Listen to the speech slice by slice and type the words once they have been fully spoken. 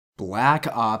Black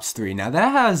Ops 3. Now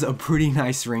that has a pretty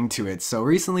nice ring to it. So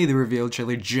recently the reveal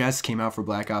trailer just came out for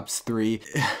Black Ops 3.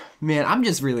 Man, I'm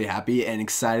just really happy and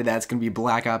excited that it's going to be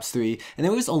Black Ops 3. And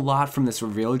there was a lot from this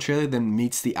reveal trailer that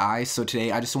meets the eye. So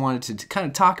today I just wanted to kind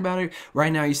of talk about it.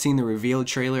 Right now you're seeing the reveal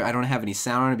trailer. I don't have any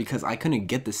sound on it because I couldn't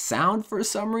get the sound for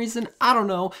some reason. I don't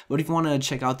know. But if you want to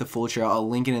check out the full trailer, I'll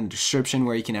link it in the description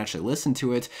where you can actually listen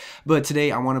to it. But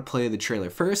today I want to play the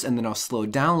trailer first and then I'll slow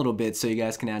down a little bit so you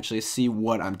guys can actually see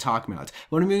what I'm talking about.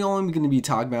 But I'm only going to be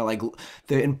talking about like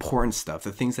the important stuff,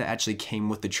 the things that actually came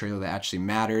with the trailer that actually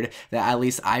mattered, that at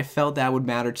least I felt that would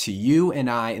matter to you and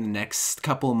I in the next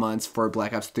couple of months for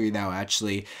Black Ops 3 that will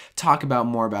actually talk about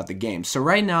more about the game. So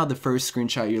right now the first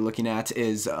screenshot you're looking at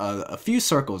is a few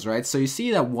circles, right? So you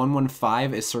see that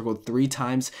 115 is circled 3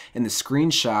 times in the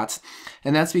screenshot,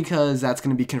 and that's because that's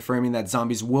going to be confirming that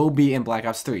zombies will be in Black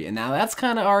Ops 3. And now that's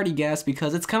kind of already guessed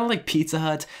because it's kind of like Pizza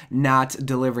Hut not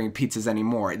delivering pizzas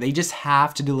anymore. They just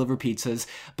have to deliver pizzas.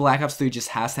 Black Ops 3 just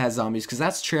has to have zombies because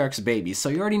that's Treyarch's baby. So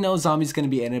you already know zombies going to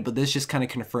be in it, but this just kind of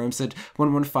confirms it.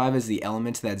 115 is the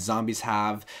element that zombies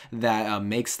have that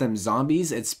makes them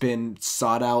zombies. It's been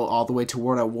sought out all the way to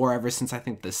World at War ever since I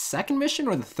think the second mission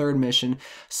or the third mission.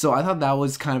 So I thought that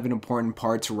was kind of an important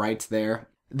part right there.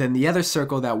 Then the other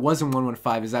circle that wasn't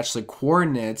 115 is actually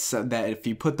coordinates that if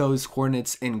you put those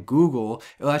coordinates in Google,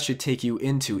 it'll actually take you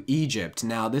into Egypt.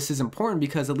 Now this is important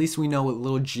because at least we know a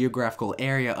little geographical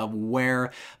area of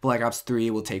where Black Ops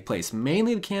 3 will take place.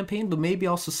 Mainly the campaign, but maybe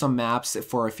also some maps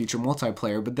for a future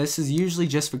multiplayer. But this is usually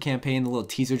just for campaign, the little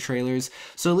teaser trailers.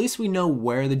 So at least we know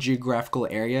where the geographical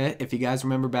area. If you guys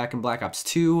remember back in Black Ops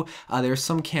 2, there were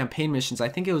some campaign missions. I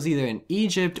think it was either in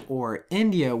Egypt or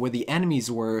India where the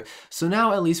enemies were. So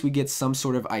now at least we get some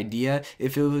sort of idea.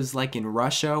 If it was like in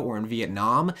Russia or in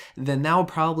Vietnam, then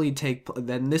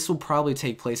this will probably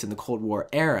take place in the Cold War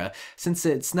era. Since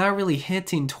it's not really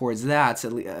hinting towards that,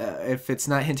 if it's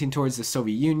not hinting towards the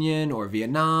Soviet Union or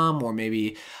Vietnam or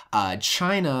maybe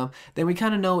China, then we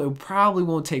kind of know it probably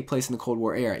won't take place in the Cold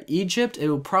War era. Egypt, it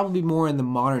will probably be more in the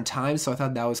modern times, so I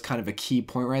thought that was kind of a key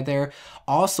point right there.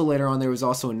 Also later on, there was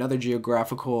also another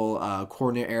geographical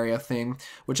coordinate area thing,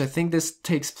 which I think this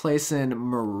takes place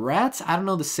in Maret. I don't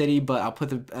know the city, but I'll put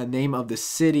the name of the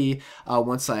city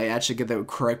once I actually get the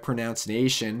correct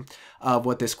pronunciation of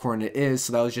what this coordinate is.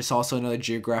 So that was just also another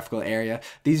geographical area.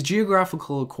 These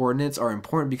geographical coordinates are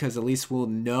important because at least we'll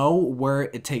know where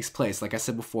it takes place. Like I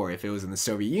said before, if it was in the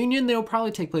Soviet Union, they'll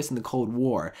probably take place in the Cold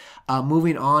War.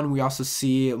 Moving on, we also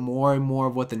see more and more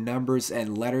of what the numbers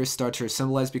and letters start to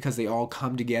symbolize because they all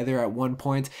come together at one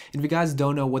point. And if you guys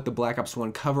don't know what the Black Ops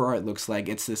 1 cover art looks like,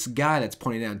 it's this guy that's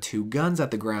pointing down 2 guns at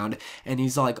the ground and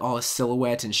he's like all a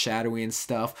silhouette and shadowy and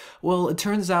stuff. Well, it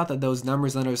turns out that those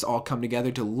numbers and letters all come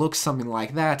together to look something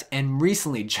like that. And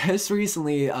recently, just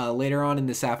recently, later on in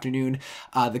this afternoon,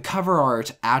 the cover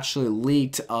art actually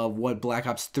leaked of what Black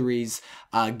Ops 3's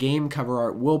game cover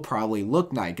art will probably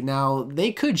look like. Now,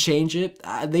 they could change it.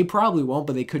 They probably won't,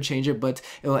 but they could change it, but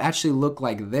it will actually look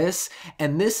like this.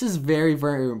 And this is very,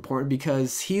 very important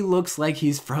because he looks like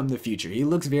he's from the future. He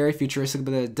looks very futuristic,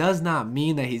 but it does not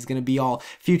mean that he's going to be all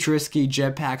futuristic,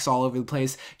 jetpacks all over the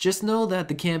place. Just know that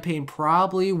the campaign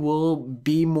probably will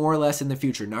be more or less in the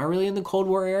future. Not really in the Cold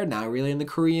War era, not really in the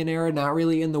Korean era, not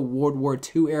really in the World War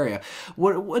II era.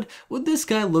 Would this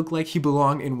guy look like he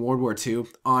belonged in World War II?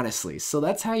 Honestly. So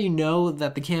that's how you know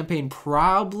that the campaign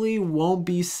probably won't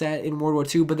be set in World War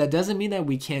II, but that doesn't mean that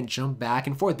we can't jump back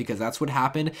and forth because that's what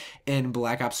happened in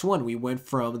Black Ops 1. We went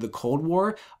from the Cold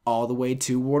War all the way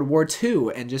to World War II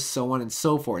and just so on and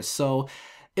so forth. So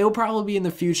it'll probably be in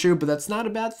the future, but that's not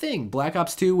a bad thing. Black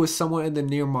Ops 2 was somewhat in the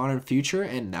near modern future,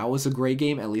 and that was a great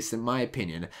game, at least in my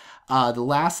opinion. The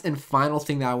last and final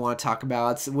thing that I want to talk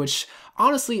about, which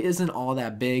honestly isn't all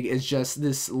that big, is just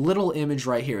this little image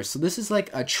right here. So this is like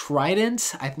a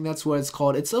trident. I think that's what it's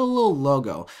called. It's a little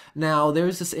logo. Now,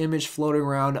 there's this image floating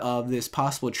around of this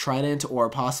possible trident or a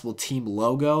possible team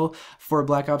logo for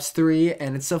Black Ops 3,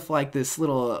 and it's stuff like this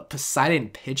little Poseidon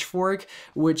pitchfork,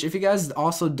 which if you guys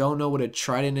also don't know what a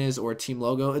trident is or a team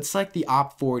logo, it's like the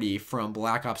Op 40 from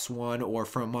Black Ops 1 or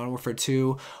from Modern Warfare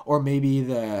 2, or maybe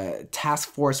the Task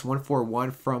Force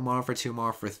 141 from Modern Warfare 2, Modern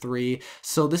Warfare 3.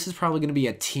 So this is probably going to be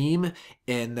a team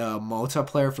in the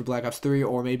multiplayer for Black Ops 3,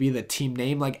 or maybe the team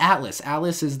name like Atlas.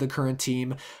 Atlas is the current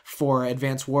team for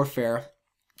Advanced Warfare.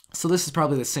 So this is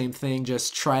probably the same thing,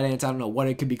 just Trident. I don't know what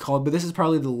it could be called, but this is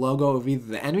probably the logo of either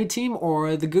the enemy team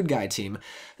or the good guy team.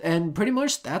 And pretty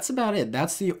much that's about it.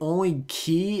 That's the only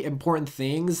key important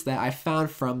things that I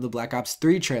found from the Black Ops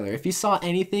 3 trailer. If you saw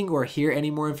anything or hear any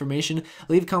more information,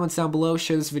 leave comments down below.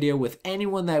 Share this video with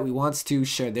anyone that wants to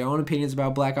share their own opinions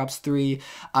about Black Ops 3.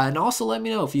 And also let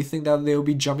me know if you think that they will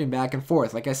be jumping back and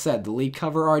forth. Like I said, the leak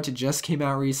cover art just came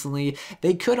out recently.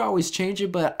 They could always change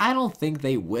it, but I don't think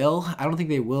they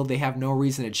will. They have no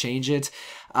reason to change it.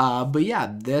 But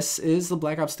yeah, this is the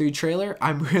Black Ops 3 trailer.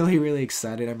 I'm really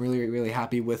excited. I'm really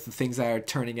happy with the things that are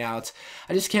turning out.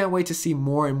 I just can't wait to see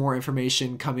more and more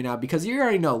information coming out, because you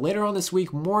already know later on this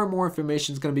week more and more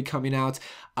information is going to be coming out.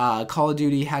 Call of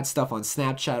Duty had stuff on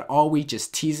Snapchat all week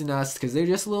just teasing us, because they're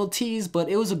just a little tease, but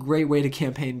it was a great way to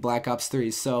campaign Black Ops 3.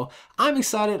 So I'm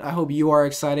excited. I hope you are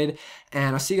excited,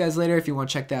 and I'll see you guys later. If you want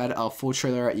to check that full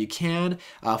trailer out, you can.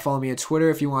 Follow me on Twitter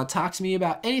if you want to talk to me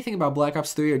about anything about Black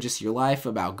Ops 3 or just your life,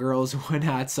 about girls or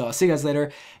whatnot. So I'll see you guys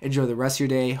later. Enjoy the rest of your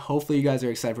day. Hopefully you guys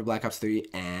are excited for Black Ops 3,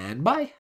 and bye!